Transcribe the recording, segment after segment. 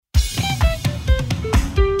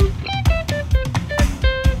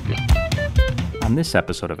On this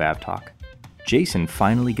episode of AvTalk, Jason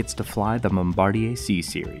finally gets to fly the Bombardier C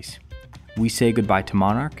Series. We say goodbye to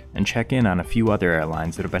Monarch and check in on a few other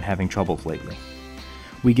airlines that have been having troubles lately.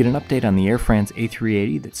 We get an update on the Air France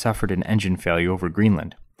A380 that suffered an engine failure over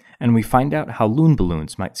Greenland, and we find out how loon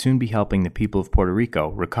balloons might soon be helping the people of Puerto Rico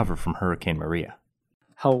recover from Hurricane Maria.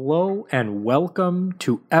 Hello and welcome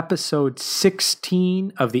to episode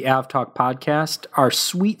 16 of the AvTalk podcast. Our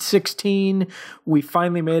sweet 16. We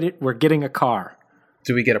finally made it. We're getting a car.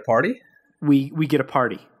 Do we get a party? We get a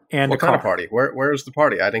party and what a car. Kind of party? Where is the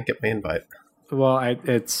party? I didn't get my invite. Well,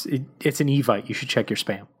 it's an evite. You should check your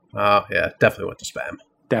spam. Oh yeah, definitely went to spam.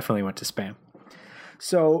 Definitely went to spam.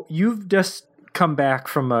 So you've just come back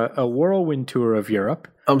from a whirlwind tour of Europe.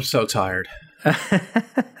 I'm so tired.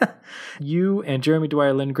 You and Jeremy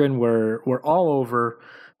Dwyer Lindgren were all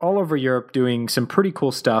over Europe doing some pretty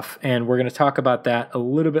cool stuff, and we're going to talk about that a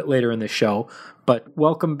little bit later in the show. But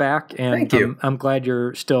welcome back, and thank you. I'm glad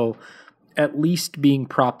you're still at least being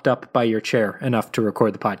propped up by your chair enough to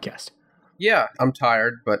record the podcast. Yeah, I'm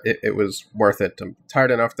tired, but it was worth it. I'm tired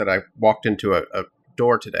enough that I walked into a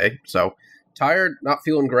door today. So tired, not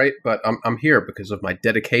feeling great, but I'm here because of my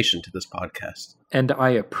dedication to this podcast. And I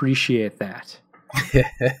appreciate that.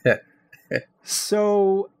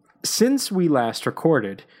 So, since we last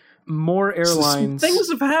recorded, more airlines... Things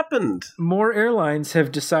have happened. More airlines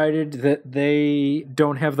have decided that they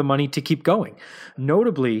don't have the money to keep going.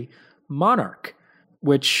 Notably, Monarch,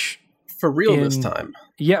 which... For real this time.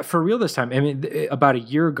 Yeah, for real this time. I mean, about a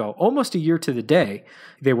year ago, almost a year to the day,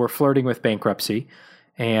 they were flirting with bankruptcy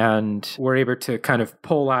and were able to kind of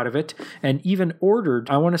pull out of it and even ordered,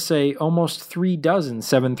 I want to say, almost 36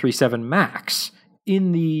 737 MAX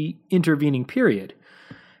in the intervening period.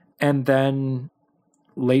 And then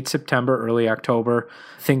late September, early October,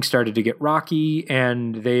 things started to get rocky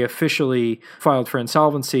and they officially filed for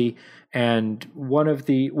insolvency. And what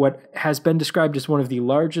has been described as one of the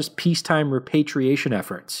largest peacetime repatriation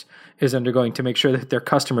efforts is undergoing to make sure that their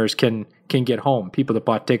customers can get home. People that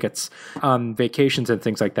bought tickets on vacations and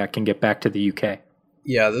things like that can get back to the UK.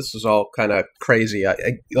 Yeah, this is all kind of crazy.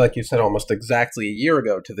 Like you said, almost exactly a year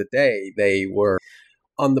ago to the day, they were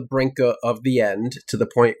on the brink of the end, to the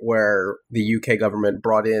point where the UK government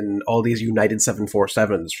brought in all these United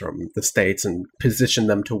 747s from the States and positioned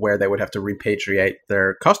them to where they would have to repatriate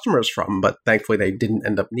their customers from. But thankfully, they didn't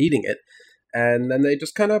end up needing it. And then they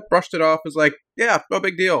just kind of brushed it off as like, yeah, no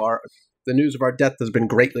big deal. The news of our death has been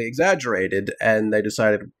greatly exaggerated. And they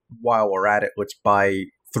decided, while we're at it, let's buy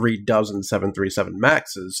 36 737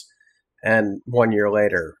 MAXs. And 1 year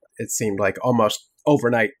later, it seemed like almost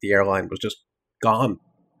overnight, the airline was just gone.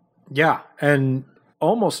 Yeah, and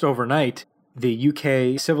almost overnight, the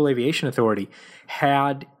UK Civil Aviation Authority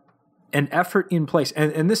had an effort in place.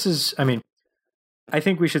 And this is, I mean, I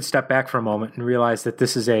think we should step back for a moment and realize that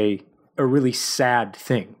this is a really sad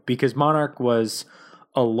thing, because Monarch was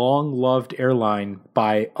a long-loved airline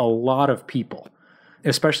by a lot of people,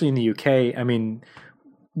 especially in the UK. I mean,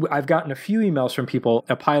 I've gotten a few emails from people.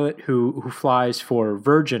 A pilot who flies for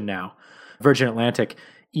Virgin now, Virgin Atlantic,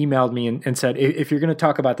 emailed me and said, if you're going to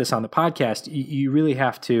talk about this on the podcast, you really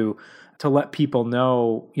have to let people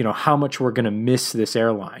know, how much we're going to miss this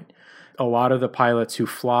airline. A lot of the pilots who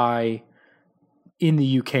fly in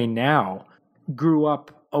the UK now grew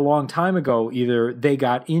up a long time ago. Either they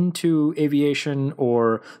got into aviation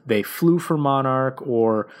or they flew for Monarch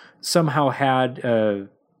or somehow had a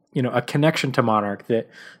connection to Monarch, that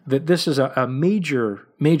this is a major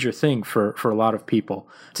thing for a lot of people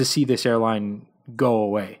to see this airline go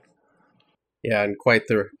away. Yeah, in quite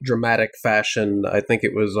the dramatic fashion. I think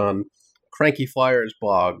it was on Cranky Flyer's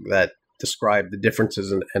blog that described the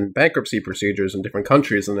differences in bankruptcy procedures in different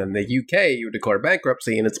countries. And in the UK, you declare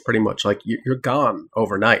bankruptcy and it's pretty much like you're gone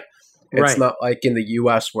overnight. It's Right. Not like in the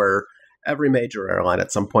US where every major airline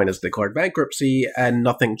at some point has declared bankruptcy and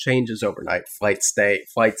nothing changes overnight. Flights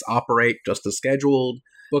operate just as scheduled.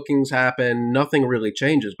 Bookings happen. Nothing really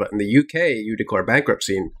changes. But in the UK, you declare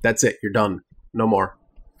bankruptcy and that's it. You're done. No more.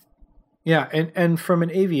 Yeah, and from an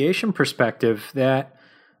aviation perspective,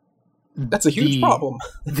 That's a huge problem.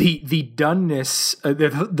 The doneness,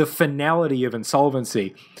 the finality of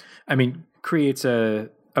insolvency, I mean, creates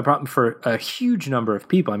a problem for a huge number of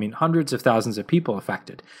people. I mean, hundreds of thousands of people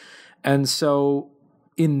affected. And so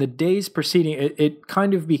in the days preceding, it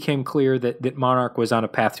kind of became clear that Monarch was on a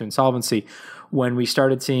path to insolvency when we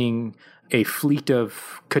started seeing a fleet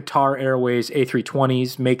of Qatar Airways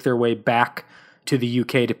A320s make their way back to the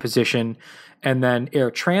UK to position. And then Air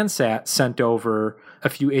Transat sent over a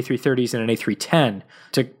few A330s and an A310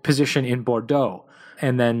 to position in Bordeaux.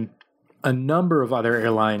 And then a number of other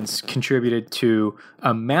airlines contributed to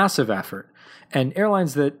a massive effort. And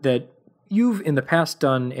airlines that you've in the past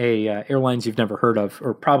done airlines you've never heard of,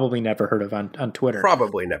 or probably never heard of on Twitter.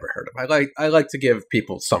 Probably never heard of. I like to give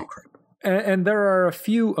people some credit. And there are a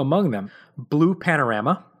few among them. Blue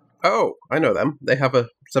Panorama. Oh, I know them. They have a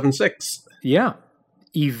 767. Yeah.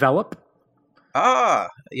 Evelop. Ah,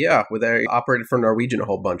 yeah, where they operated for Norwegian a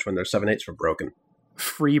whole bunch when their 787s were broken.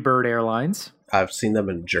 Freebird Airlines. I've seen them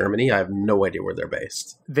in Germany. I have no idea where they're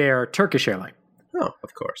based. They're Turkish airline. Oh,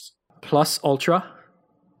 of course. Plus Ultra.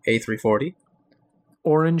 A340.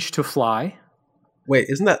 Orange to Fly. Wait,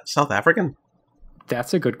 isn't that South African?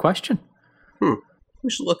 That's a good question. We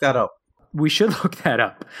should look that up. We should look that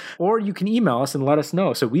up. Or you can email us and let us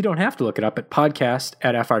know, so we don't have to look it up at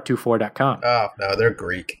podcast@fr24.com. Oh, no, they're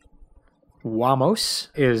Greek. Wamos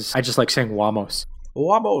is, I just like saying Wamos.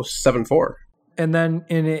 Wamos 74. And then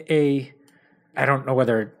in I don't know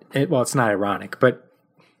whether, it's not ironic, but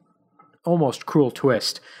almost cruel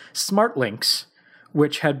twist, SmartLynx,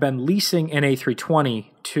 which had been leasing an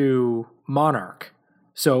A320 to Monarch,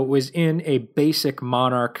 so it was in a basic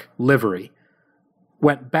Monarch livery,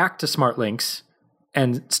 went back to SmartLynx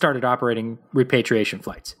and started operating repatriation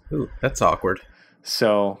flights. Ooh, that's awkward.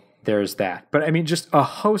 So there's that. But I mean, just a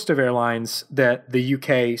host of airlines that the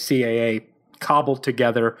UK CAA cobbled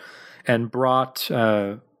together and brought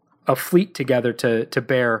a fleet together to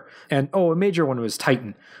bear. And a major one was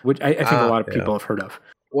Titan, which I think a lot of people have heard of.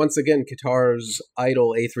 Once again, Qatar's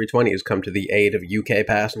idle A320 has come to the aid of UK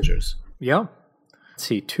passengers. Yeah. Let's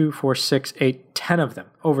see, 2, 4, 6, 8, 10 of them.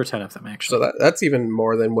 Over 10 of them, actually. So that's even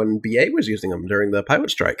more than when BA was using them during the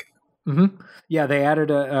pilot strike. Mm-hmm. Yeah, they added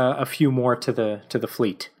a few more to the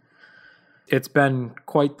fleet. It's been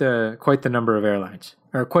quite the number of airlines,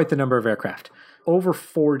 or quite the number of aircraft. Over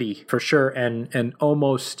 40 for sure, and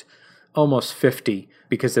almost 50,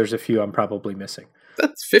 because there's a few I'm probably missing.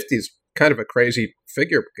 That's 50 is kind of a crazy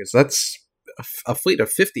figure, because that's a fleet of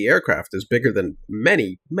 50 aircraft is bigger than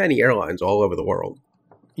many, many airlines all over the world.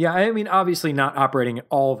 Yeah, I mean, obviously not operating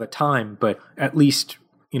all the time, but at least,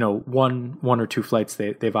 one or two flights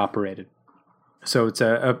they've operated. So it's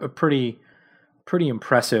a pretty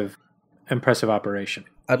impressive operation.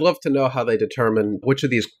 I'd love to know how they determine which of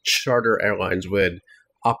these charter airlines would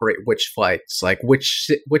operate which flights, like which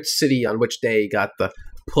city on which day got the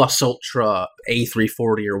Plus Ultra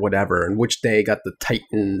A340 or whatever, and which day got the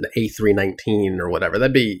Titan A319 or whatever.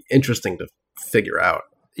 That'd be interesting to figure out.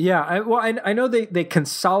 Yeah, I know they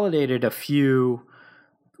consolidated a few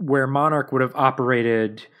where Monarch would have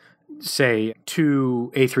operated, say,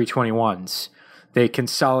 2 A321s. They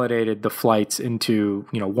consolidated the flights into,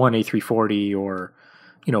 one A340 or,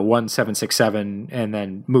 one 767, and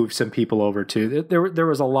then moved some people over to. There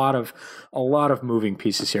was a lot of moving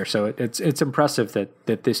pieces here. So it's impressive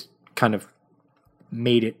that this kind of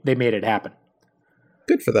made it happen.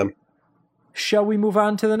 Good for them. Shall we move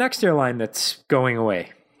on to the next airline that's going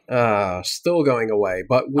away? Still going away,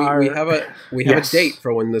 but we have a date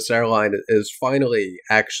for when this airline is finally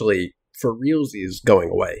actually for realsies going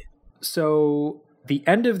away. So the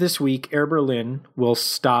end of this week, Air Berlin will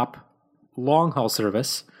stop long-haul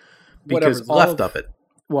service. Whatever's left of it.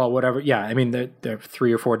 Well, whatever. Yeah, I mean, there are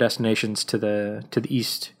 3 or 4 destinations to the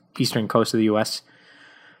eastern coast of the U.S.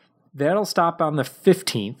 That'll stop on the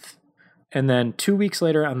 15th, and then 2 weeks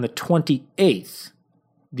later, on the 28th,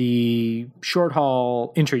 the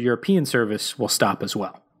short-haul inter-European service will stop as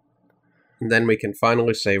well. And then we can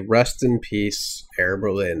finally say, rest in peace, Air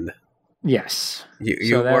Berlin. Yes.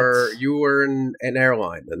 You were an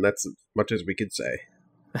airline, and that's as much as we could say.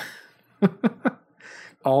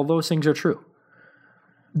 All those things are true.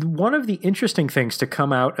 One of the interesting things to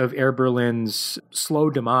come out of Air Berlin's slow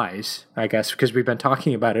demise, I guess, because we've been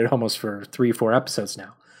talking about it almost for 3 or 4 episodes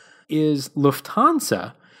now, is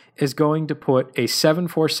Lufthansa is going to put a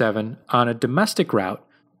 747 on a domestic route.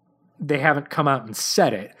 They haven't come out and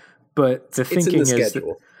said it, but the thinking is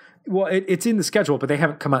schedule. It's in the schedule, but they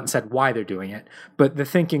haven't come out and said why they're doing it. But the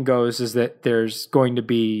thinking goes is that there's going to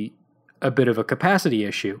be a bit of a capacity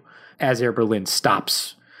issue as Air Berlin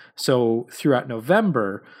stops. So throughout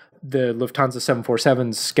November, the Lufthansa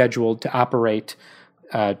 747's scheduled to operate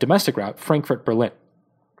domestic route, Frankfurt-Berlin.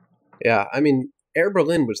 Yeah, I mean, Air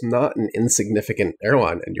Berlin was not an insignificant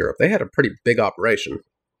airline in Europe. They had a pretty big operation.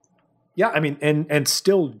 Yeah, I mean, and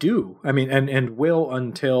still do. I mean, and will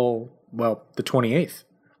until, the 28th.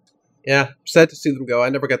 Yeah, sad to see them go. I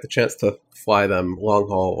never got the chance to fly them long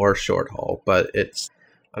haul or short haul, but it's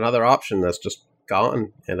another option that's just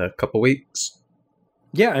gone in a couple weeks.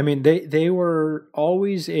 Yeah, I mean, they were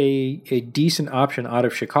always a decent option out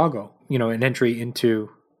of Chicago, an entry into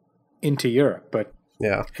Europe. But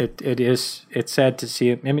Yeah. It's sad to see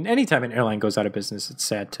it. I mean, anytime an airline goes out of business, it's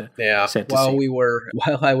sad to see.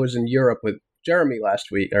 While I was in Europe with Jeremy last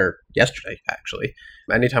week, or yesterday actually,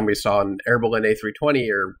 anytime we saw an Air Berlin A320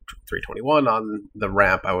 or 321 on the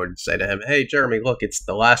ramp, I would say to him, "Hey Jeremy, look, it's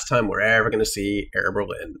the last time we're ever going to see Air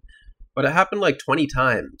Berlin." But it happened like 20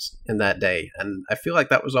 times in that day, and I feel like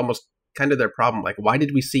that was almost kind of their problem. Like, why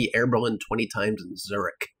did we see Air Berlin 20 times in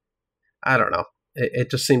Zurich? I don't know.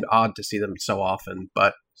 It just seemed odd to see them so often,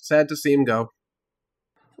 but sad to see them go.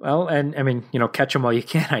 Well, and I mean, catch them while you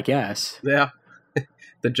can, I guess. Yeah.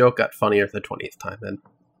 The joke got funnier the 20th time, and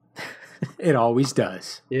it always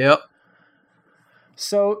does. Yep.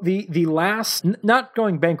 So the last, not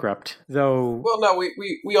going bankrupt, though. Well, no,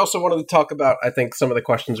 we also wanted to talk about, I think some of the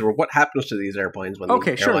questions were, what happens to these airplanes when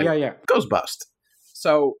the airline goes bust?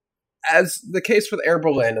 So, as the case with Air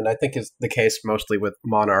Berlin, and I think is the case mostly with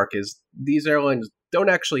Monarch, is these airlines don't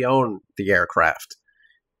actually own the aircraft.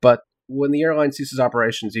 But when the airline ceases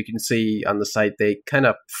operations, you can see on the site they kind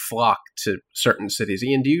of flock to certain cities.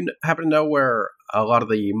 Ian, do you happen to know where a lot of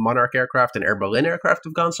the Monarch aircraft and Air Berlin aircraft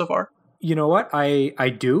have gone so far? You know what? I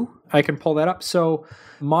do. I can pull that up. So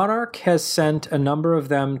Monarch has sent a number of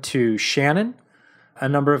them to Shannon, a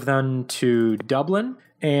number of them to Dublin,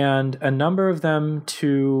 and a number of them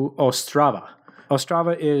to Ostrava.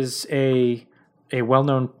 Ostrava is a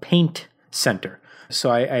well-known paint center.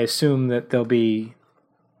 So I assume that they'll be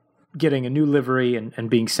getting a new livery and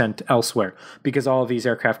being sent elsewhere because all of these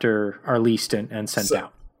aircraft are leased and sent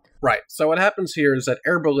out. Right. So what happens here is that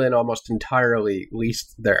Air Berlin almost entirely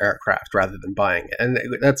leased their aircraft rather than buying it. And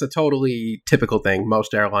that's a totally typical thing.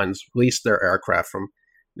 Most airlines lease their aircraft from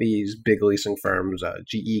these big leasing firms,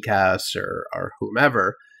 GE CAS or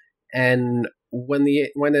whomever. And when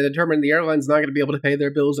they determine the airline's not going to be able to pay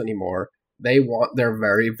their bills anymore, they want their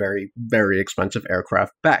very, very, very expensive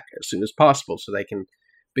aircraft back as soon as possible so they can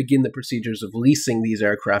begin the procedures of leasing these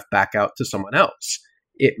aircraft back out to someone else.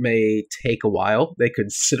 It may take a while. They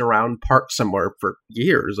could sit around parked somewhere for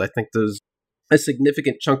years. I think there's a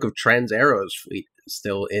significant chunk of Transaero's fleet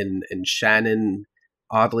still in Shannon,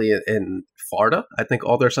 oddly in Florida. I think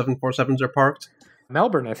all their 747s are parked.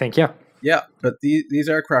 Melbourne, I think, yeah. Yeah, but these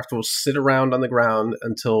aircraft will sit around on the ground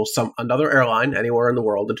until another airline anywhere in the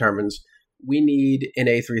world determines we need an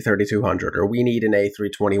A330-200 or we need an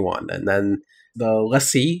A321. And then the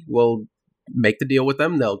lessee will make the deal with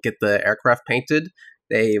them. They'll get the aircraft painted.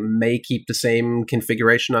 They may keep the same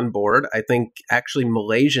configuration on board. I think actually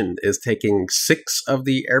Malaysian is taking 6 of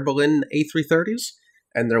the Air Berlin A330s,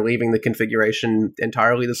 and they're leaving the configuration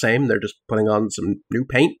entirely the same. They're just putting on some new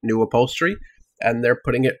paint, new upholstery, and they're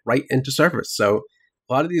putting it right into service. So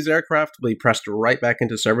a lot of these aircraft will be pressed right back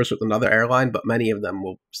into service with another airline, but many of them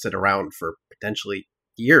will sit around for potentially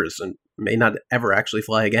years and may not ever actually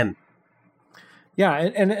fly again. Yeah,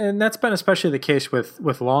 and that's been especially the case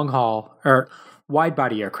with long haul or wide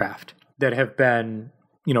body aircraft that have been,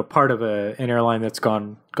 part of an airline that's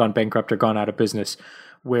gone bankrupt or gone out of business,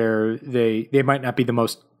 where they might not be the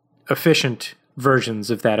most efficient versions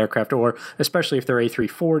of that aircraft, or especially if they're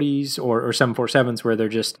A340s or 747s, where they're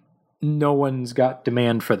just no one's got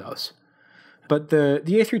demand for those. But the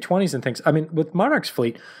A320s and things, I mean, with Monarch's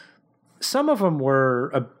fleet, some of them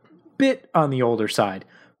were a bit on the older side,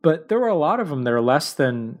 but there were a lot of them that are less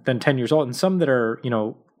than 10 years old, and some that are,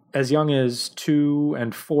 as young as 2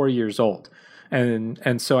 and 4 years old.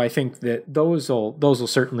 And so I think that those will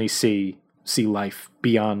certainly see life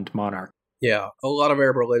beyond Monarch. Yeah, a lot of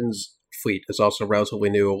Air Berlin's fleet is also relatively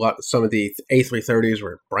new. Some of the A330s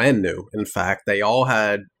were brand new. In fact, they all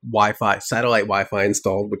had satellite Wi-Fi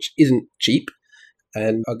installed, which isn't cheap.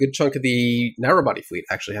 And a good chunk of the narrow-body fleet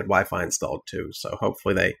actually had Wi-Fi installed too. So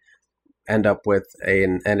hopefully they end up with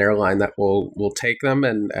an airline that will take them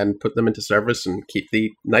and put them into service and keep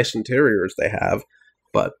the nice interiors they have.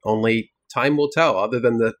 But only time will tell. Other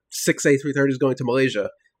than the 6 A330s going to Malaysia,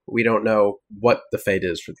 we don't know what the fate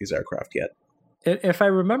is for these aircraft yet. If I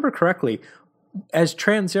remember correctly, as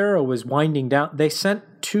Transaero was winding down, they sent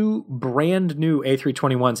 2 brand new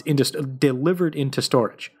A321s delivered into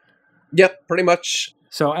storage. Yep, pretty much.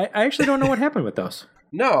 So I actually don't know what happened with those.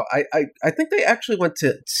 No, I think they actually went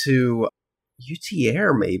to UT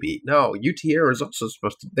Air, maybe. No, UT Air is also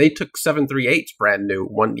supposed to. They took 738s brand new,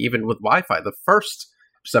 one even with Wi-Fi. The first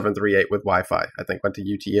 738 with Wi-Fi, I think, went to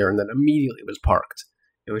UT Air and then immediately was parked,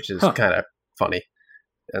 which is kind of funny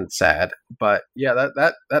and sad. But yeah,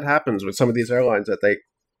 that happens with some of these airlines, that they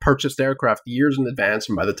purchased aircraft years in advance,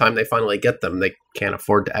 and by the time they finally get them, they can't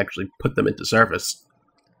afford to actually put them into service.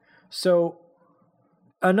 So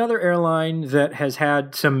another airline that has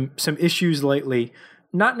had some issues lately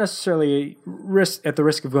not necessarily at the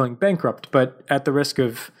risk of going bankrupt, but at the risk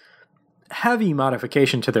of heavy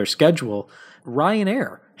modification to their schedule,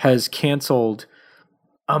 Ryanair has canceled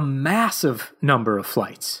a massive number of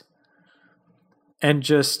flights. And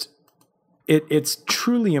just it's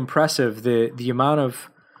truly impressive the amount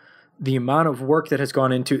of work that has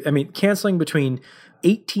gone into, I mean, canceling between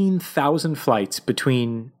 18,000 flights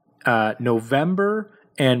between November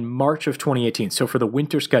and March of 2018. So for the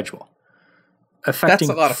winter schedule, affecting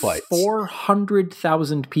That's a lot of flights.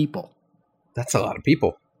 400,000 people. That's a lot of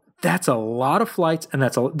people. That's a lot of flights, and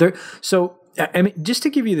that's there. So I mean, just to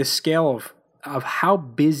give you the scale of how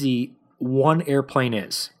busy one airplane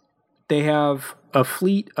is, they have a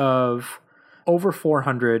fleet of over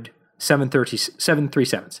 400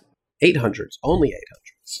 737s. 800s, only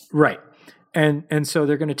 800s. Right. And so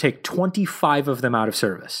they're going to take 25 of them out of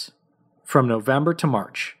service from November to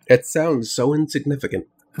March. It sounds so insignificant.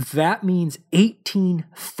 That means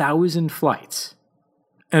 18,000 flights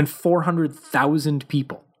and 400,000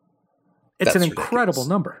 people. It's That's an incredible ridiculous.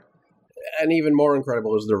 number. And even more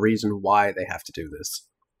incredible is the reason why they have to do this.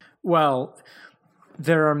 Well,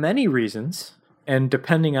 there are many reasons, and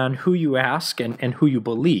depending on who you ask and who you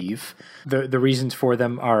believe, the reasons for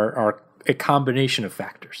them are a combination of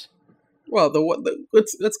factors. Well,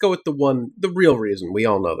 let's go with the real reason. We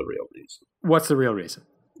all know the real reason. What's the real reason?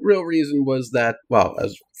 Real reason was that, well,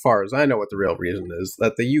 as far as I know what the real reason is,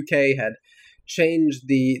 that the UK had changed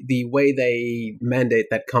the way they mandate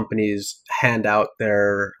that companies hand out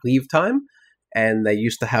their leave time. And they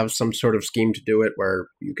used to have some sort of scheme to do it where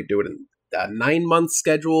you could do it in a 9-month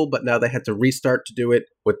schedule, but now they had to restart to do it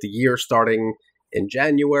with the year starting in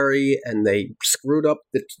January, and they screwed up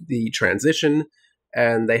the transition,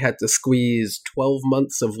 and they had to squeeze 12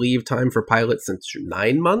 months of leave time for pilots into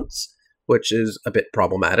 9 months, which is a bit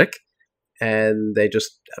problematic. And they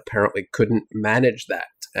just apparently couldn't manage that,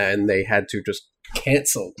 and they had to just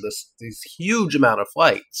cancel these huge amount of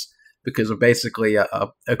flights because of basically a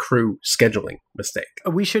crew scheduling mistake.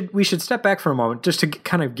 We should step back for a moment just to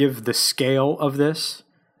kind of give the scale of this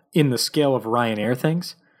in the scale of Ryanair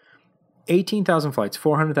things. 18,000 flights,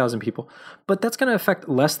 400,000 people, but that's going to affect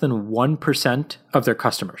less than 1% of their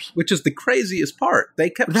customers. Which is the craziest part. They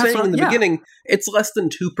kept saying in the beginning, it's less than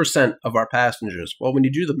 2% of our passengers. Well, when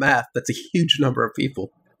you do the math, that's a huge number of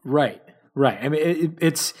people. Right. I mean,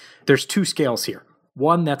 there's two scales here.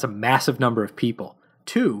 One, that's a massive number of people.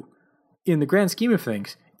 Two, in the grand scheme of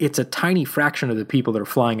things, it's a tiny fraction of the people that are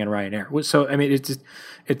flying on Ryanair. So, I mean, it's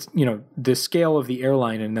the scale of the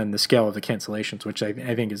airline and then the scale of the cancellations, which I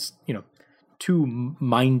think is, two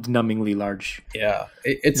mind-numbingly large. Yeah,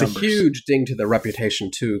 it's numbers. A huge ding to their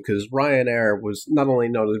reputation, too, because Ryanair was not only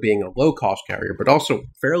known as being a low-cost carrier, but also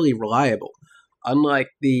fairly reliable. Unlike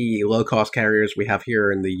the low-cost carriers we have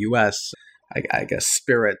here in the U.S., I guess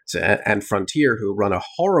Spirit and Frontier, who run a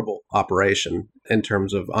horrible operation in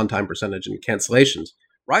terms of on-time percentage and cancellations,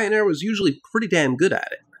 Ryanair was usually pretty damn good at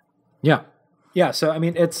it. Yeah. So, I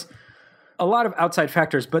mean, it's a lot of outside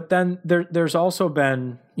factors, but then there's also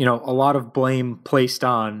been, a lot of blame placed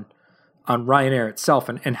on Ryanair itself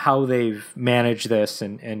and how they've managed this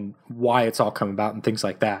and why it's all come about and things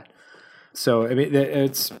like that. So, I mean,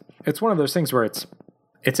 it's one of those things where it's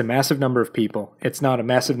a massive number of people. It's not a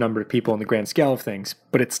massive number of people in the grand scale of things,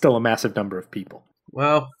 but it's still a massive number of people.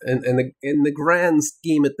 Well, in the grand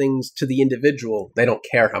scheme of things, to the individual, they don't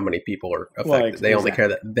care how many people are affected. Well, exactly. They only care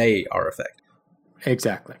that they are affected.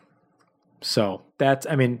 Exactly. So that's,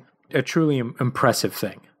 I mean, a truly impressive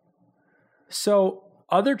thing. So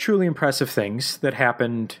other truly impressive things that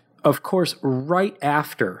happened, of course, right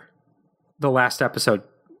after the last episode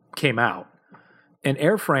came out, an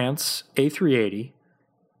Air France A380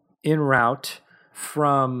 en route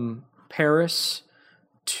from Paris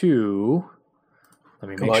to... Let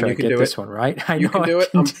me make sure I get this one right. You can do it.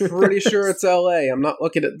 I'm pretty sure it's LA. I'm not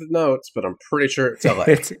looking at the notes, but I'm pretty sure it's LA.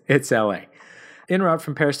 It's LA. En route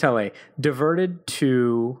from Paris to LA, diverted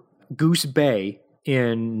to Goose Bay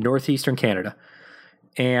in northeastern Canada,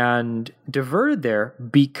 and diverted there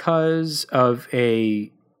because of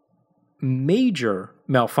a major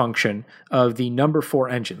malfunction of the number 4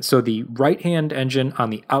 engine. So the right-hand engine on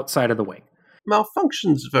the outside of the wing.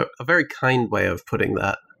 Malfunction's a very kind way of putting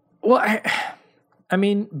that. Well, I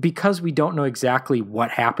mean, because we don't know exactly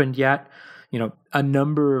what happened yet, a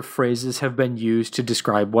number of phrases have been used to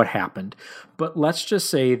describe what happened. But let's just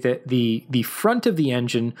say that the front of the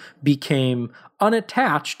engine became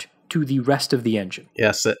unattached to the rest of the engine.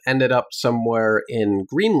 Yes, it ended up somewhere in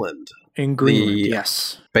Greenland. In Greenland,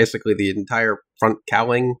 yes. Basically, the entire front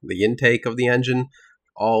cowling, the intake of the engine,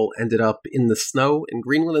 all ended up in the snow in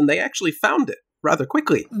Greenland, and they actually found it rather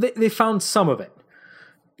quickly. They found some of it.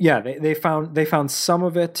 Yeah, they found some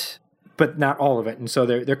of it, but not all of it, and so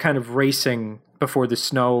they're kind of racing before the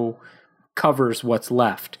snow covers what's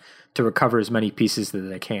left to recover as many pieces that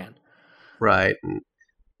they can. Right. And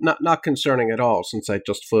not concerning at all, since I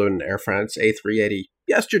just flew an Air France A380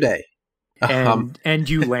 yesterday. And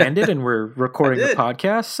you landed, and we're recording the did.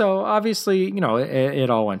 podcast, so obviously, it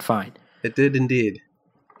all went fine. It did indeed.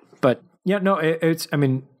 But yeah, no, it's, I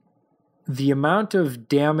mean, the amount of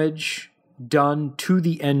damage done to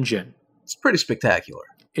the engine It's pretty spectacular.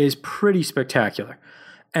 is pretty spectacular.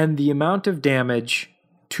 And the amount of damage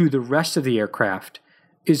to the rest of the aircraft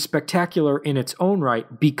is spectacular in its own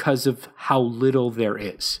right because of how little there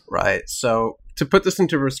is. Right. So to put this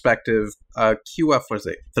into perspective, QF was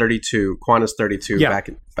it 32, Qantas 32 Yeah.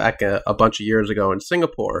 back a bunch of years ago in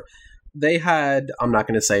Singapore. They had, I'm not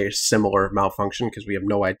going to say similar malfunction because we have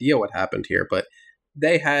no idea what happened here, but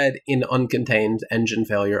they had an uncontained engine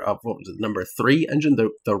failure of, what was it, number 3 engine,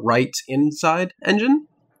 the right inside engine?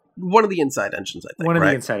 One of the inside engines, I think. One of right?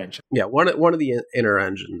 the inside engine. Yeah, one of the inner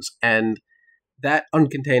engines. And that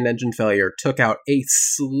uncontained engine failure took out a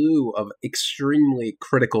slew of extremely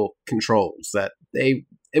critical controls that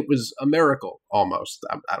it was a miracle almost.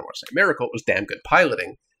 I don't want to say miracle, it was damn good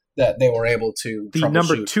piloting that they were able to The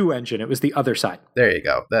number 2 engine, it was the other side. There you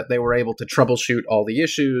go. That they were able to troubleshoot all the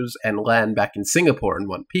issues and land back in Singapore in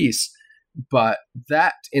one piece. But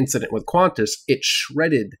that incident with Qantas, it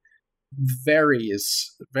shredded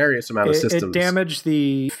various amount of systems. It damaged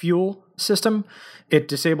the fuel system. It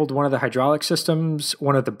disabled one of the hydraulic systems,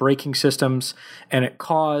 one of the braking systems, and it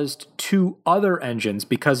caused 2 other engines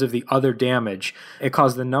because of the other damage. It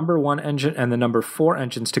caused the number 1 engine and the number 4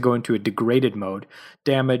 engines to go into a degraded mode,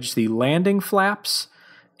 damaged the landing flaps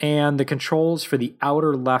and the controls for the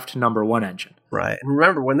outer left number 1 engine. Right. And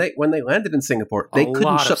remember, when they landed in Singapore, they couldn't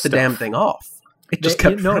lot of shut the damn stuff. thing off. It just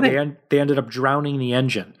kept running. They ended up drowning the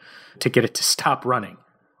engine to get it to stop running.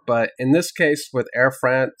 But in this case, with Air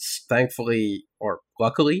France, thankfully, or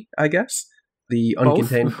luckily, I guess, the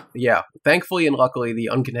uncontained... Both? Yeah, thankfully and luckily, the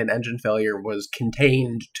uncontained engine failure was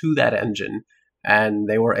contained to that engine, and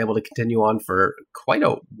they were able to continue on for quite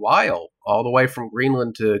a while, all the way from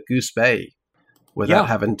Greenland to Goose Bay, without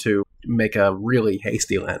having to make a really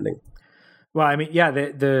hasty landing. Well, I mean, yeah,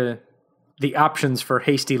 the options for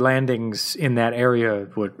hasty landings in that area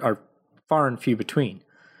are far and few between.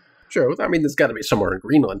 Sure, I mean, there's got to be somewhere in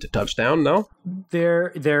Greenland to touch down, no?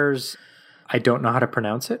 There's, I don't know how to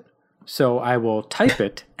pronounce it, so I will type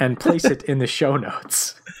it and place it in the show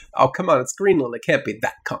notes. Oh, come on, it's Greenland. It can't be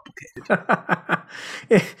that complicated.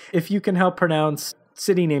 If you can help pronounce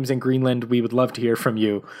city names in Greenland, we would love to hear from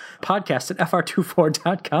you. Podcast at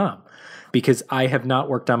fr24.com, because I have not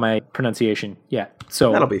worked on my pronunciation yet.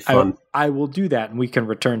 So that'll be fun. I will do that, and we can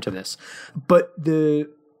return to this. But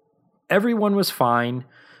everyone was fine.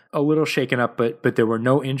 A little shaken up, but there were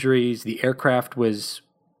no injuries. The aircraft was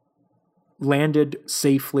landed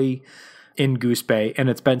safely in Goose Bay, and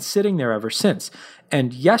it's been sitting there ever since.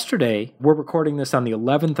 And yesterday, we're recording this on the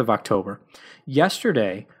 11th of October.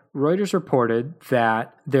 Yesterday, Reuters reported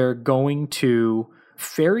that they're going to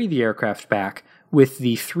ferry the aircraft back with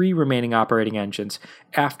the 3 remaining operating engines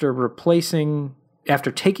after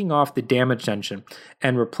taking off the damaged engine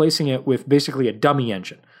and replacing it with basically a dummy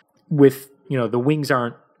engine. With, the wings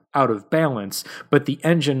aren't out of balance, but the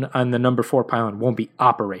engine on the number 4 pylon won't be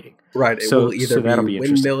operating. Right. It will either be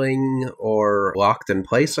interesting. windmilling or locked in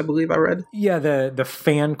place, I believe I read. Yeah, the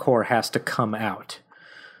fan core has to come out.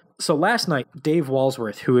 So last night, Dave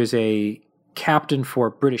Walsworth, who is a captain for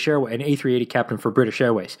British Airways, an A380 captain for British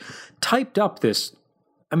Airways, typed up this,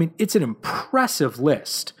 it's an impressive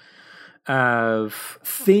list of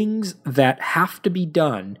things that have to be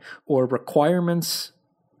done or requirements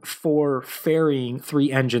for ferrying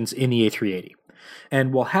 3 engines in the A380.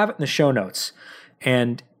 And we'll have it in the show notes.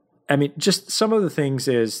 And just some of the things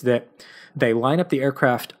is that they line up the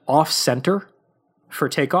aircraft off center for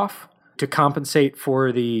takeoff to compensate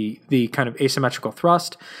for the kind of asymmetrical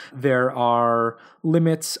thrust. There are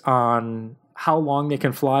limits on how long they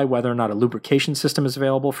can fly, whether or not a lubrication system is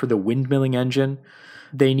available for the windmilling engine.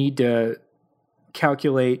 They need to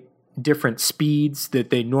calculate different speeds that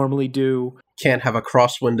they normally do. Can't have a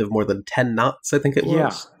crosswind of more than 10 knots, I think it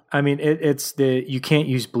was. Yeah. It's you can't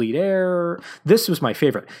use bleed air. This was my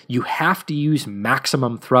favorite. You have to use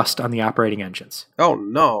maximum thrust on the operating engines. Oh,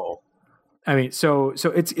 no. So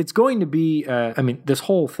it's going to be, this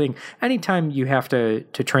whole thing, anytime you have to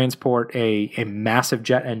transport a massive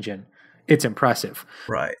jet engine, it's impressive.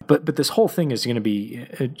 Right. But this whole thing is going to be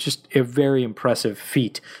just a very impressive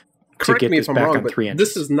feat. Correct me if I'm wrong, but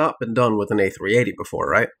this has not been done with an A380 before,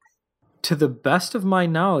 right? To the best of my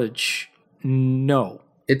knowledge, no.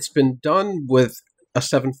 It's been done with a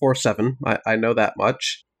 747. I know that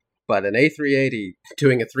much. But an A380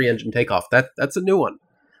 doing a 3-engine takeoff, that's a new one.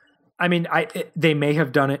 I mean, they may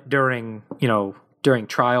have done it during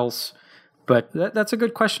trials, but that's a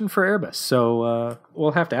good question for Airbus. So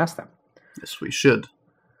we'll have to ask them. Yes, we should.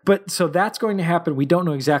 But so that's going to happen. We don't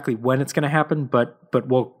know exactly when it's going to happen, but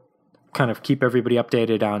we'll kind of keep everybody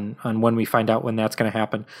updated on when we find out when that's going to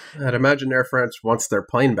happen. I'd imagine Air France wants their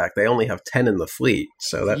plane back. They only have 10 in the fleet,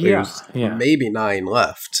 so that leaves maybe 9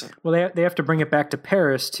 left. Well, they have to bring it back to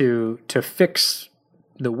Paris to fix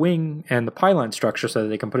the wing and the pylon structure so that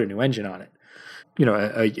they can put a new engine on it.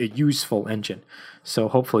 A useful engine. So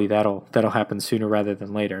hopefully that'll happen sooner rather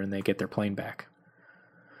than later, and they get their plane back.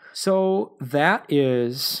 So that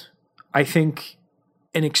is, I think,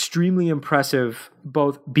 an extremely impressive,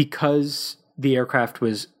 both because the aircraft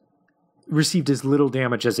received as little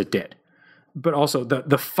damage as it did, but also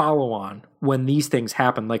the follow-on when these things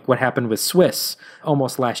happen, like what happened with Swiss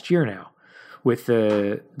almost last year now, with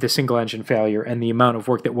the single engine failure and the amount of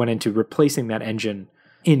work that went into replacing that engine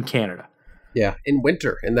in Canada. Yeah, in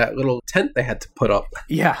winter, in that little tent they had to put up.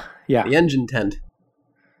 Yeah. The engine tent.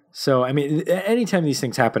 So, I mean, anytime these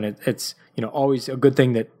things happen, it's always a good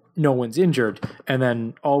thing that no one's injured, and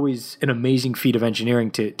then always an amazing feat of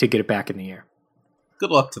engineering to get it back in the air.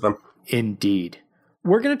 Good luck to them. Indeed.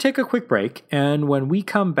 We're going to take a quick break, and when we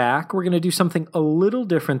come back, we're going to do something a little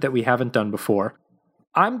different that we haven't done before.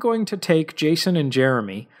 I'm going to take Jason and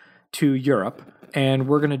Jeremy to Europe, and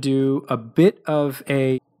we're going to do a bit of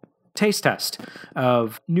a taste test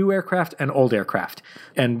of new aircraft and old aircraft,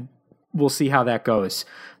 and we'll see how that goes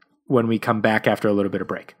when we come back after a little bit of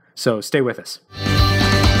break. So stay with us.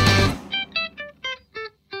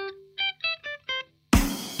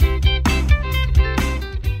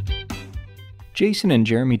 Jason and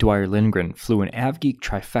Jeremy Dwyer Lindgren flew an AvGeek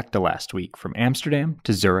trifecta last week from Amsterdam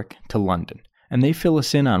to Zurich to London, and they fill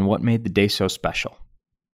us in on what made the day so special.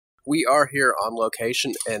 We are here on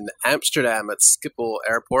location in Amsterdam at Schiphol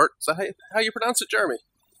Airport. Is that how you pronounce it, Jeremy?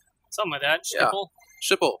 Something like that. Schiphol.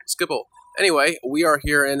 Yeah. Schiphol. Anyway, we are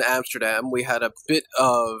here in Amsterdam. We had a bit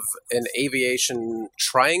of an aviation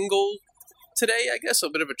triangle today, I guess. A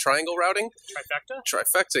bit of a triangle routing.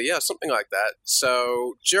 Trifecta, yeah, something like that.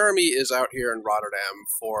 So Jeremy is out here in Rotterdam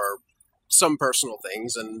for some personal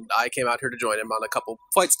things, and I came out here to join him on a couple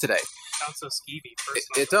flights today. Sounds so skeevy.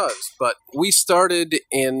 It does, but we started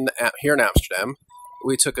here in Amsterdam.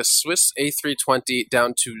 We took a Swiss A320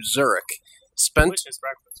 down to Zurich. Spent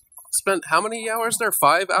how many hours there?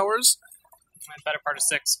 5 hours? Better part of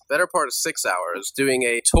 6. Better part of 6 hours doing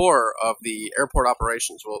a tour of the airport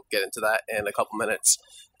operations. We'll get into that in a couple minutes.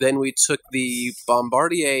 Then we took the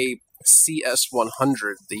Bombardier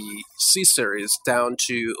CS100, the C-Series, down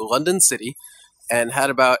to London City and had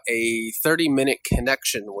about a 30-minute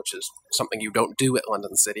connection, which is something you don't do at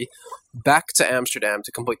London City, back to Amsterdam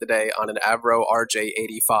to complete the day on an Avro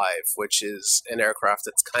RJ85, which is an aircraft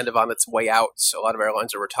that's kind of on its way out, so a lot of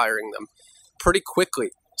airlines are retiring them pretty quickly.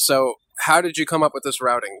 So how did you come up with this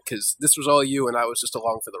routing? Because this was all you and I was just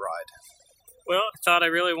along for the ride. Well, I thought I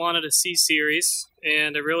really wanted a C-Series,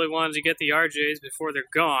 and I really wanted to get the RJs before they're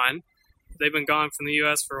gone. They've been gone from the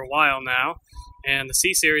U.S. for a while now, and the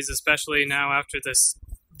C-Series, especially now after this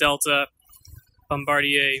Delta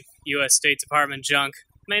Bombardier U.S. State Department junk,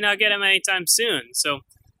 may not get them anytime soon. So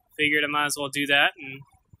figured I might as well do that and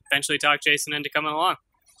eventually talk Jason into coming along.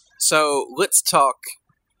 So let's talk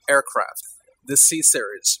aircraft. The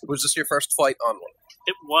C-Series, was this your first flight on one?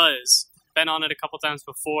 It was. Been on it a couple times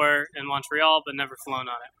before in Montreal, but never flown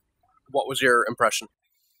on it. What was your impression?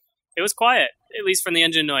 It was quiet, at least from the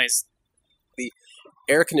engine noise. The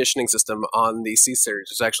air conditioning system on the C-Series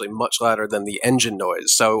was actually much louder than the engine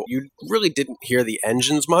noise, so you really didn't hear the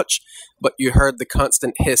engines much, but you heard the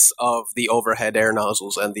constant hiss of the overhead air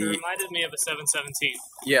nozzles and the... It reminded me of a 717.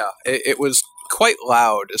 Yeah, it was quite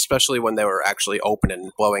loud, especially when they were actually open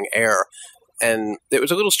and blowing air. And it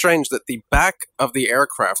was a little strange that the back of the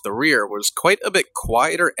aircraft, the rear, was quite a bit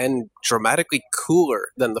quieter and dramatically cooler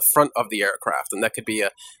than the front of the aircraft. And that could be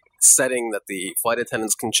a setting that the flight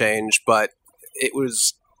attendants can change, but it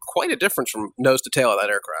was quite a difference from nose to tail of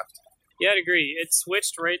that aircraft. Yeah, I'd agree. It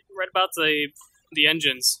switched right about the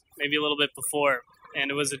engines, maybe a little bit before,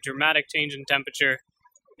 and it was a dramatic change in temperature.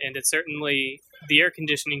 And it certainly, the air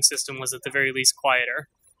conditioning system was at the very least quieter.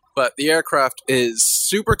 But the aircraft is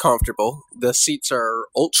super comfortable. The seats are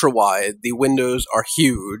ultra wide. The windows are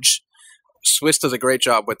huge. Swiss does a great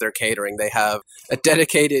job with their catering. They have a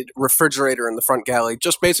dedicated refrigerator in the front galley,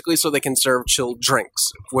 just basically so they can serve chilled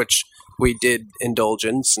drinks, which we did indulge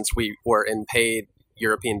in since we were in paid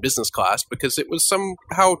European business class because it was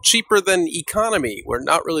somehow cheaper than economy. We're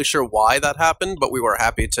not really sure why that happened, but we were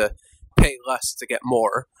happy to pay less to get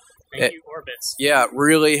more. Thank you, Orbitz. Yeah, it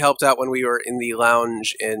really helped out when we were in the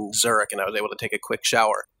lounge in Zurich and I was able to take a quick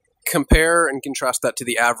shower. Compare and contrast that to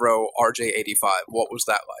the Avro RJ85. What was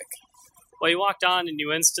that like? Well, you walked on and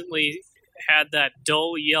you instantly had that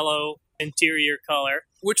dull yellow interior color.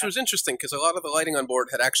 Which was interesting because a lot of the lighting on board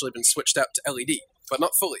had actually been switched out to LED, but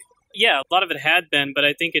not fully. Yeah, a lot of it had been, but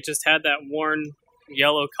I think it just had that worn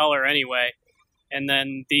yellow color anyway. And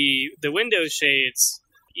then the window shades,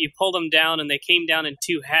 you pulled them down and they came down in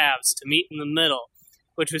two halves to meet in the middle,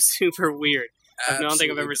 which was super weird. I don't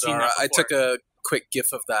think I've ever seen that before. I took a quick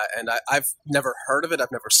gif of that, and I've never heard of it.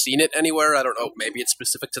 I've never seen it anywhere. I don't know. Maybe it's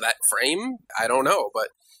specific to that frame. I don't know, but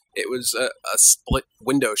it was a split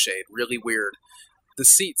window shade. Really weird. The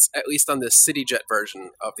seats, at least on the CityJet version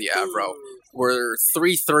of the Avro, were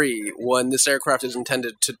 3-3 when this aircraft is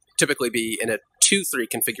intended to typically be in a 2-3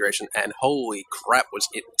 configuration, and holy crap was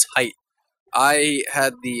it tight. I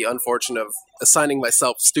had the unfortune of assigning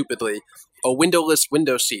myself stupidly a windowless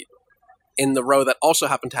window seat in the row that also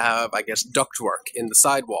happened to have, I guess, ductwork in the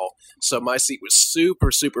sidewall. So my seat was super,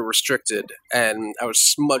 super restricted, and I was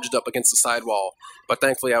smudged up against the sidewall. But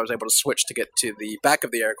thankfully, I was able to switch to get to the back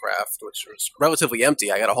of the aircraft, which was relatively empty.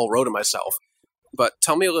 I got a whole row to myself. But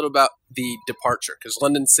tell me a little about the departure, because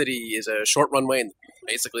London City is a short runway in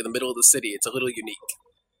basically the middle of the city. It's a little unique.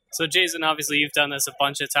 So, Jason, obviously you've done this a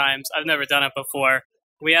bunch of times. I've never done it before.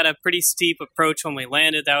 We had a pretty steep approach when we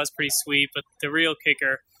landed. That was pretty sweet. But the real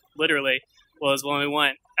kicker, literally, was when we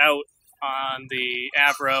went out on the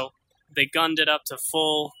Avro. They gunned it up to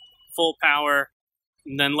full power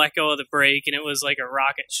and then let go of the brake, and it was like a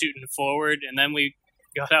rocket shooting forward. And then we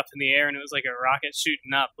got up in the air, and it was like a rocket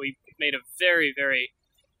shooting up. We made a very, very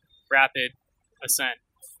rapid ascent.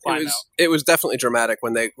 It was definitely dramatic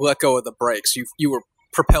when they let go of the brakes. You were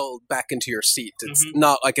propelled back into your seat. It's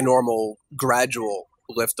not like a normal gradual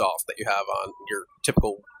liftoff that you have on your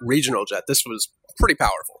typical regional jet. This was pretty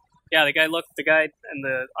powerful. Yeah, the guy in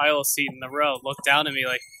the aisle seat in the row looked down at me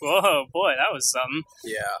like, whoa, boy, that was something.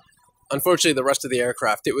 Yeah. Unfortunately, the rest of the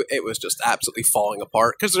aircraft, it was just absolutely falling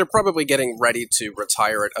apart because they're probably getting ready to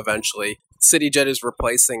retire it eventually. CityJet is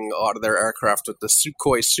replacing a lot of their aircraft with the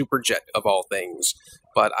Sukhoi Superjet of all things,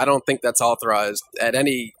 but I don't think that's authorized at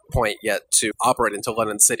any point yet to operate into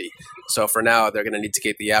London City. So for now, they're going to need to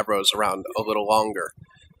keep the Avros around a little longer.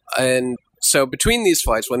 And so between these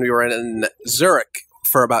flights, when we were in Zurich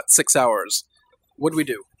for about 6 hours, what did we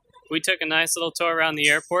do? We took a nice little tour around the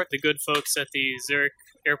airport. The good folks at the Zurich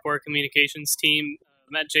Airport Communications team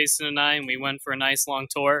met Jason and I, and we went for a nice long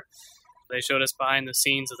tour. They showed us behind the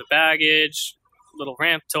scenes of the baggage, little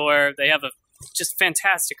ramp tour. They have a just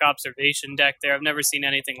fantastic observation deck there. I've never seen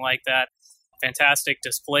anything like that. Fantastic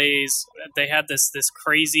displays. They had this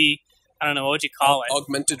crazy, I don't know, what would you call it?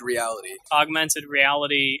 Augmented reality. Augmented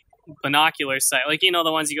reality binocular set. Like, you know,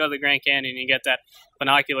 the ones you go to the Grand Canyon and you get that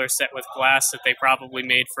binocular set with glass that they probably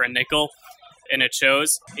made for a nickel, and it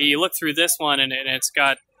shows. You look through this one, and it's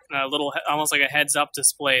got a little, almost like a heads-up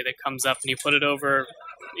display that comes up, and you put it over,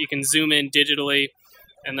 you can zoom in digitally,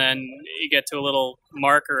 and then you get to a little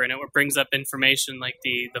marker, and it brings up information like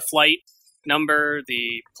the flight number,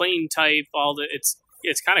 the plane type,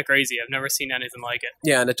 it's kind of crazy. I've never seen anything like it.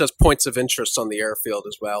 Yeah, and it does points of interest on the airfield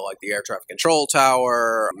as well, like the air traffic control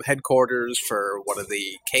tower, headquarters for one of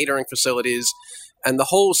the catering facilities, and the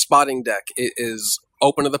whole spotting deck is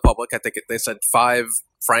open to the public. I think they said 5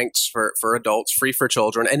 francs for adults, free for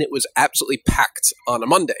children, and it was absolutely packed on a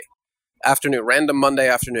Monday afternoon, random Monday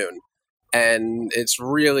afternoon. And it's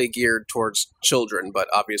really geared towards children, but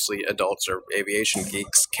obviously adults or aviation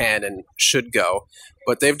geeks can and should go.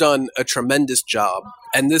 But they've done a tremendous job.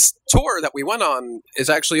 And this tour that we went on is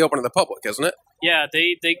actually open to the public, isn't it? Yeah,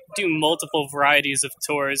 they do multiple varieties of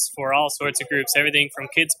tours for all sorts of groups, everything from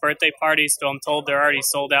kids' birthday parties to I'm told they're already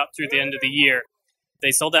sold out through the end of the year. They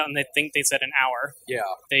sold out, and they think they said an hour. Yeah.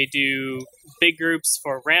 They do big groups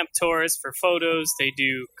for ramp tours, for photos. They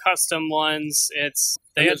do custom ones.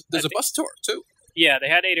 There's a bus tour, too. Yeah, they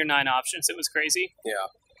had 8 or 9 options. It was crazy. Yeah.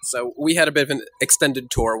 So we had a bit of an extended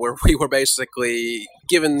tour where we were basically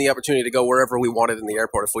given the opportunity to go wherever we wanted in the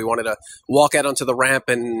airport. If we wanted to walk out onto the ramp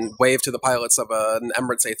and wave to the pilots of an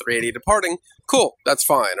Emirates A380 departing, cool, that's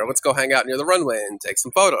fine. Or let's go hang out near the runway and take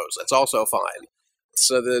some photos. That's also fine.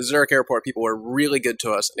 So the Zurich airport people were really good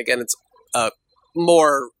to us. And again, it's a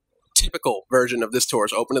more typical version of this tour.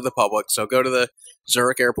 It's open to the public. So go to the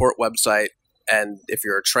Zurich airport website. And if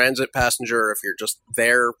you're a transit passenger, if you're just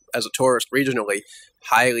there as a tourist regionally,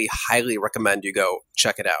 highly, highly recommend you go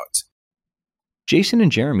check it out. Jason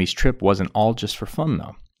and Jeremy's trip wasn't all just for fun,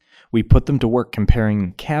 though. We put them to work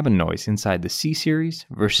comparing cabin noise inside the C-Series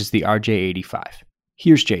versus the RJ-85.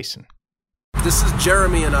 Here's Jason. This is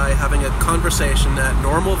Jeremy and I having a conversation at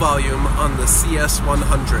normal volume on the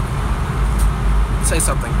CS-100. Say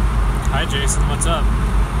something. Hi, Jason. What's up?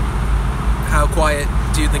 How quiet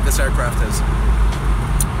do you think this aircraft is?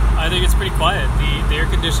 I think it's pretty quiet. The air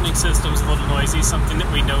conditioning system's a little noisy, something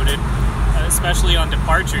that we noted. Especially on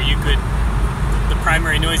departure, the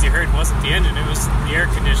primary noise you heard wasn't the engine, it was the air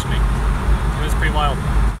conditioning. It was pretty wild.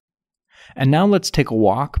 And now let's take a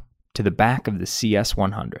walk to the back of the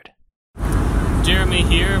CS-100. Jeremy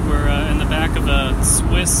here. We're in the back of a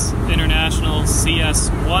Swiss International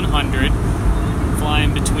CS-100,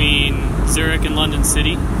 flying between Zurich and London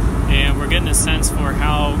City, and we're getting a sense for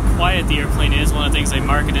how quiet the airplane is. One of the things they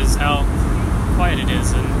market is how quiet it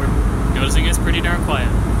is, and we're noticing it's pretty darn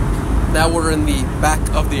quiet. Now we're in the back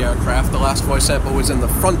of the aircraft. The last voice sample was in the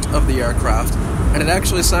front of the aircraft, and it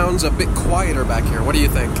actually sounds a bit quieter back here. What do you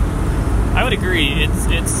think? I would agree. It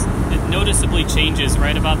noticeably changes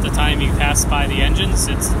right about the time you pass by the engines.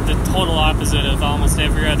 It's the total opposite of almost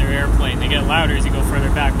every other airplane. They get louder as you go further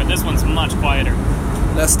back, but this one's much quieter.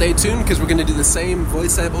 Now stay tuned, because we're going to do the same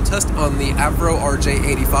voice sample test on the Avro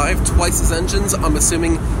RJ-85. Twice as engines, I'm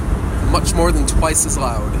assuming much more than twice as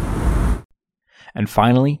loud. And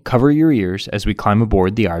finally, cover your ears as we climb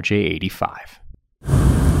aboard the RJ-85.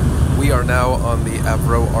 We are now on the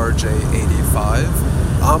Avro RJ-85.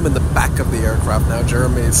 I'm in the back of the aircraft now.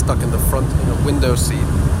 Jeremy is stuck in the front in a window seat.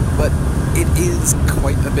 But it is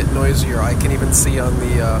quite a bit noisier. I can even see on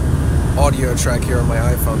the audio track here on my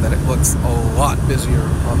iPhone that it looks a lot busier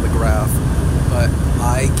on the graph. But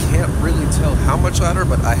I can't really tell how much louder,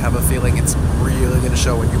 but I have a feeling it's really going to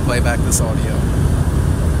show when you play back this audio.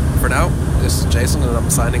 For now, this is Jason, and I'm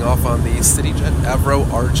signing off on the CityJet Avro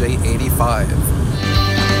RJ-85.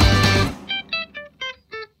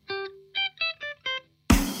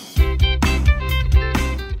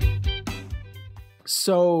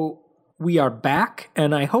 So we are back,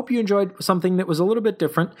 and I hope you enjoyed something that was a little bit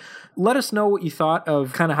different. Let us know what you thought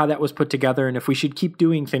of kind of how that was put together, and if we should keep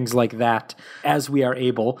doing things like that as we are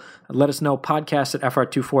able. Let us know,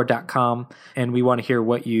 podcast@fr24.com, and we want to hear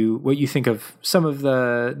what you think of some of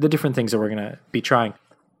the different things that we're going to be trying.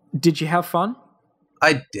 Did you have fun?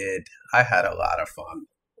 I did. I had a lot of fun.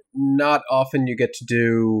 Not often you get to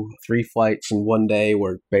do 3 flights in one day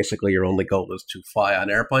where basically your only goal is to fly on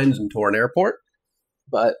airplanes and tour an airport.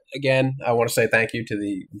 But again, I want to say thank you to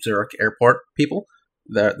the Zurich airport people.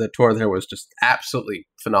 The tour there was just absolutely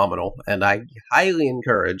phenomenal, and I highly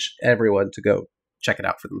encourage everyone to go check it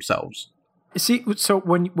out for themselves. See, so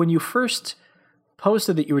when you first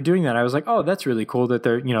posted that you were doing that, I was like, oh, that's really cool that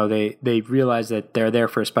they're, they realize that they're there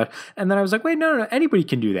for a spot. And then I was like, wait, no, anybody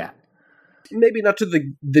can do that. Maybe not to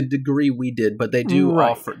the degree we did, but they do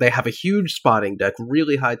offer. They have a huge spotting deck,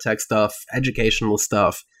 really high tech stuff, educational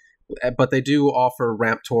stuff. But they do offer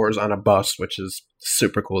ramp tours on a bus, which is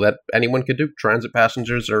super cool. That anyone could do, transit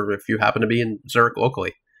passengers, or if you happen to be in Zurich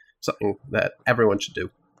locally, something that everyone should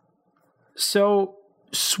do. So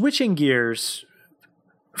switching gears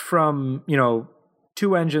from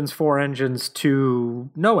 2 engines, 4 engines to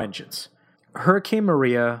no engines. Hurricane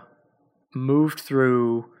Maria moved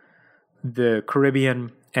through the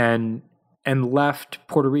Caribbean and left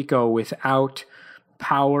Puerto Rico without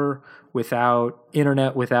power, without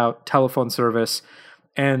internet, without telephone service.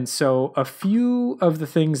 And so a few of the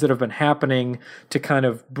things that have been happening to kind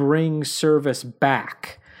of bring service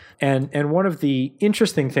back. And one of the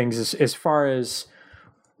interesting things is, as far as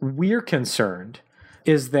we're concerned,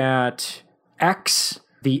 is that X,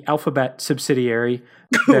 the Alphabet subsidiary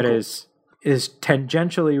that is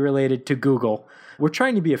tangentially related to Google, we're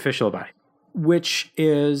trying to be official about it, which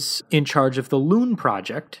is in charge of the Loon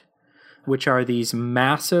project, which are these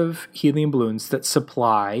massive helium balloons that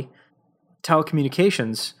supply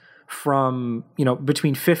telecommunications from,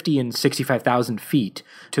 between 50 and 65,000 feet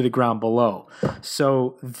to the ground below.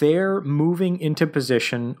 So they're moving into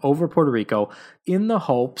position over Puerto Rico in the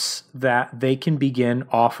hopes that they can begin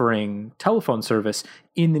offering telephone service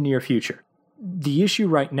in the near future. The issue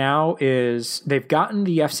right now is they've gotten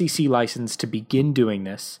the FCC license to begin doing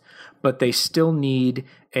this, but they still need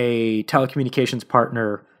a telecommunications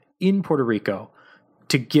partner in Puerto Rico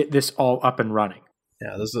to get this all up and running.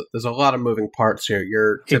 Yeah, there's a lot of moving parts here.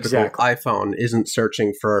 Your typical iPhone isn't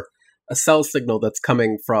searching for a cell signal that's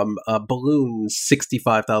coming from a balloon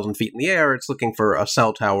 65,000 feet in the air. It's looking for a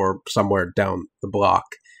cell tower somewhere down the block.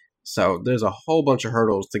 So there's a whole bunch of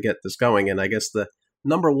hurdles to get this going, and I guess the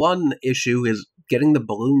number one issue is getting the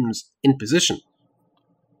balloons in position.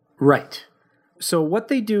 Right. So what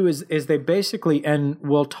they do is they basically, and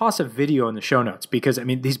we'll toss a video in the show notes because, I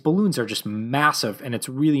mean, these balloons are just massive and it's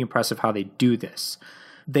really impressive how they do this.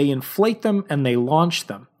 They inflate them and they launch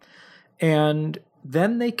them. And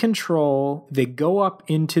then they go up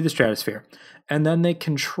into the stratosphere and then they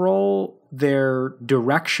control their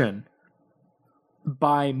direction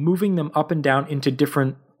by moving them up and down into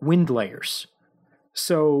different wind layers.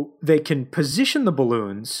 So they can position the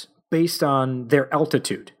balloons based on their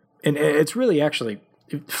altitude. And it's really actually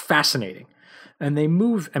fascinating. And they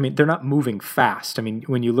move, I mean, they're not moving fast. I mean,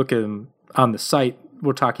 when you look at them on the site,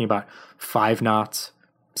 we're talking about 5 knots,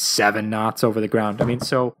 7 knots over the ground. I mean,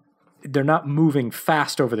 so they're not moving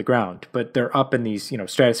fast over the ground, but they're up in these,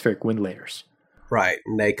 stratospheric wind layers. Right,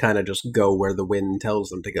 and they kind of just go where the wind tells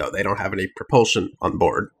them to go. They don't have any propulsion on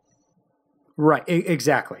board. Right,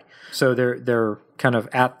 exactly. So they're kind of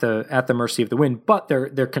at the mercy of the wind, but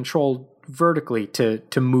they're controlled vertically to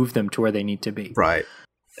move them to where they need to be. Right,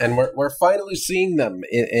 and we're finally seeing them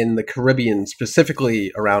in the Caribbean,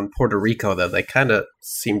 specifically around Puerto Rico. Though they kind of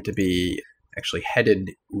seem to be actually headed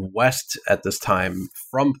west at this time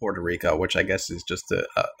from Puerto Rico, which I guess is just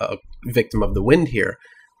a victim of the wind here.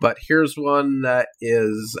 But here's one that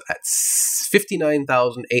is at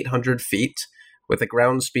 59,800 feet with a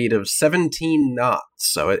ground speed of 17 knots.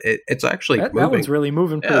 So it's actually moving. That one's really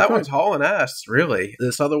moving pretty that quick. one's hauling ass, really.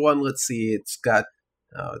 This other one, let's see, it's got...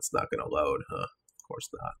 Oh, it's not going to load, huh? Of course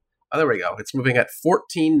not. Oh, there we go. It's moving at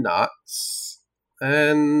 14 knots.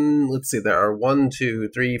 And let's see, there are 1, 2,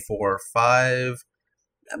 3, 4, 5...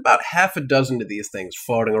 about half a dozen of these things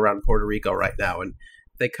floating around Puerto Rico right now. And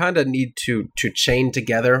they kind of need to chain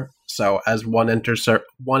together. So as one enters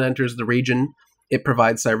the region, it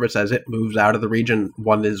provides service. As it moves out of the region,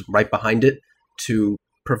 one is right behind it to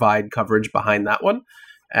provide coverage behind that one.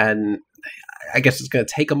 And I guess it's going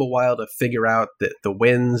to take them a while to figure out the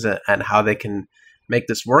winds and how they can make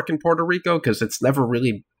this work in Puerto Rico, because it's never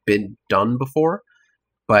really been done before.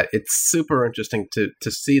 But it's super interesting to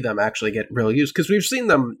see them actually get real use, because we've seen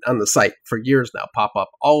them on the site for years now, pop up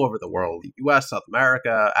all over the world, the US, South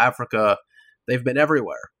America, Africa. They've been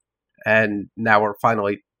everywhere. And now we're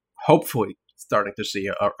finally, hopefully, starting to see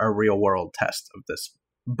a real world test of this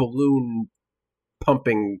balloon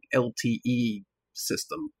pumping LTE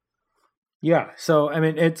system. Yeah, so I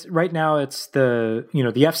mean, it's right now. It's the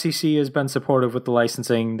FCC has been supportive with the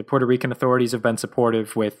licensing. The Puerto Rican authorities have been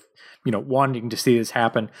supportive with wanting to see this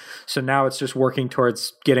happen. So now it's just working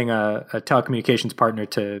towards getting a telecommunications partner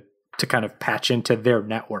to kind of patch into their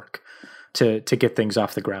network to get things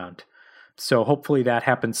off the ground. So hopefully that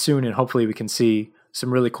happens soon, and hopefully we can see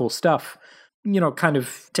some really cool stuff, kind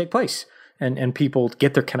of take place, and people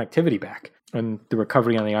get their connectivity back, and the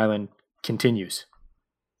recovery on the island continues.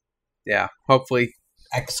 Yeah, hopefully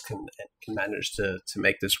X can manage to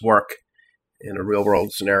make this work in a real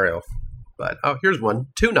world scenario. But here's one,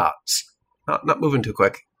 2 knots, not moving too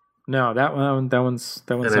quick. No, that one's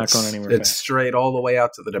not going anywhere. It's straight all the way out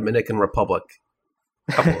to the Dominican Republic.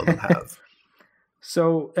 A couple of them have.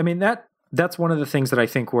 So I mean that's one of the things that I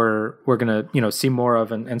think we're gonna see more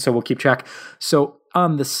of, and so we'll keep track. So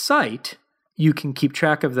on the site you can keep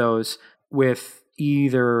track of those with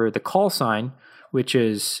either the call sign, which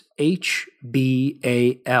is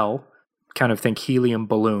HBAL, kind of think helium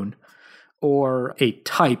balloon, or a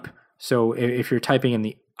type. So if you're typing in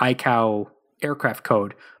the ICAO aircraft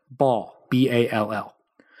code, BALL, B-A-L-L.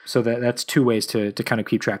 So that's 2 ways to kind of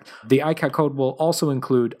keep track. The ICAO code will also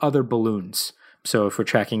include other balloons. So if we're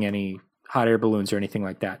tracking any hot air balloons or anything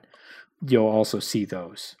like that, you'll also see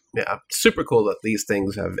those. Yeah, super cool that these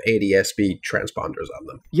things have ADS-B transponders on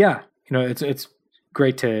them. Yeah, it's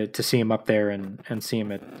great to see him up there and see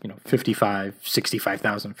him at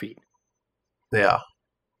 65,000 feet. Yeah.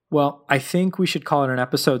 Well, I think we should call it an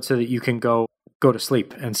episode so that you can go to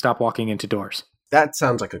sleep and stop walking into doors. That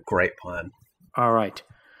sounds like a great plan. All right.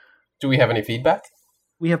 Do we have any feedback?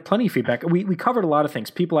 We have plenty of feedback. We covered a lot of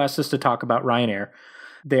things. People asked us to talk about Ryanair.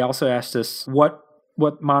 They also asked us what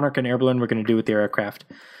Monarch and Air Balloon were going to do with the aircraft.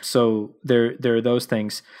 So there are those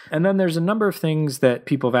things. And then there's a number of things that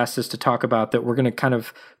people have asked us to talk about that we're going to kind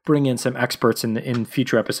of bring in some experts in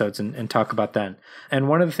future episodes and talk about then. And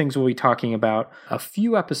one of the things we'll be talking about a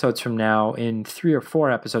few episodes from now, in 3 or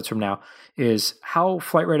 4 episodes from now, is how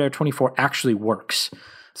Flight Radar 24 actually works.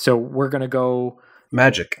 So we're going to go...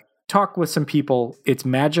 Magic. Talk with some people. It's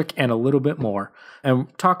magic and a little bit more. And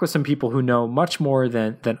talk with some people who know much more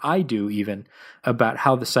than I do even about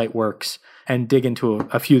how the site works, and dig into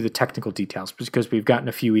a few of the technical details, because we've gotten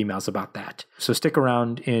a few emails about that. So stick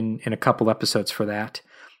around in a couple episodes for that.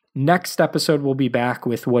 Next episode, we'll be back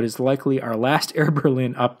with what is likely our last Air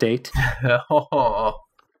Berlin update.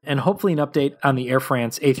 and hopefully an update on the Air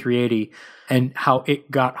France A380 and how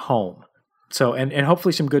it got home. So, and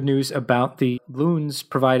hopefully some good news about the balloons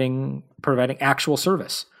providing actual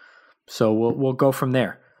service. So we'll go from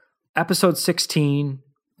there. Episode 16,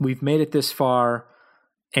 we've made it this far,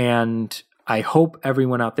 and I hope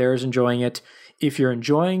everyone out there is enjoying it. If you're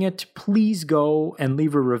enjoying it, please go and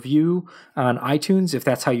leave a review on iTunes if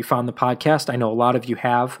that's how you found the podcast. I know a lot of you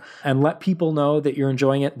have. And let people know that you're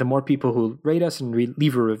enjoying it. The more people who rate us and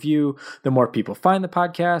leave a review, the more people find the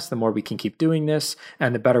podcast, the more we can keep doing this,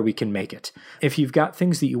 and the better we can make it. If you've got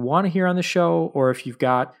things that you want to hear on the show, or if you've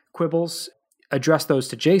got quibbles, address those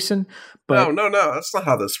to Jason. But No, that's not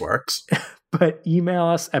how this works. But email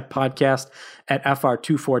us at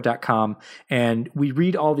podcast@fr24.com, and we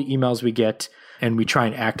read all the emails we get, and we try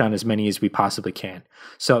and act on as many as we possibly can.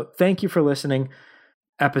 So thank you for listening.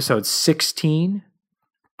 Episode 16.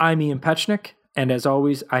 I'm Ian Petchnick, and as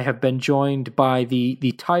always, I have been joined by the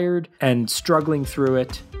tired and struggling through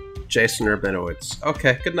it, Jason Rabinowitz.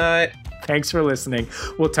 Okay, good night. Thanks for listening.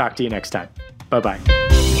 We'll talk to you next time. Bye-bye.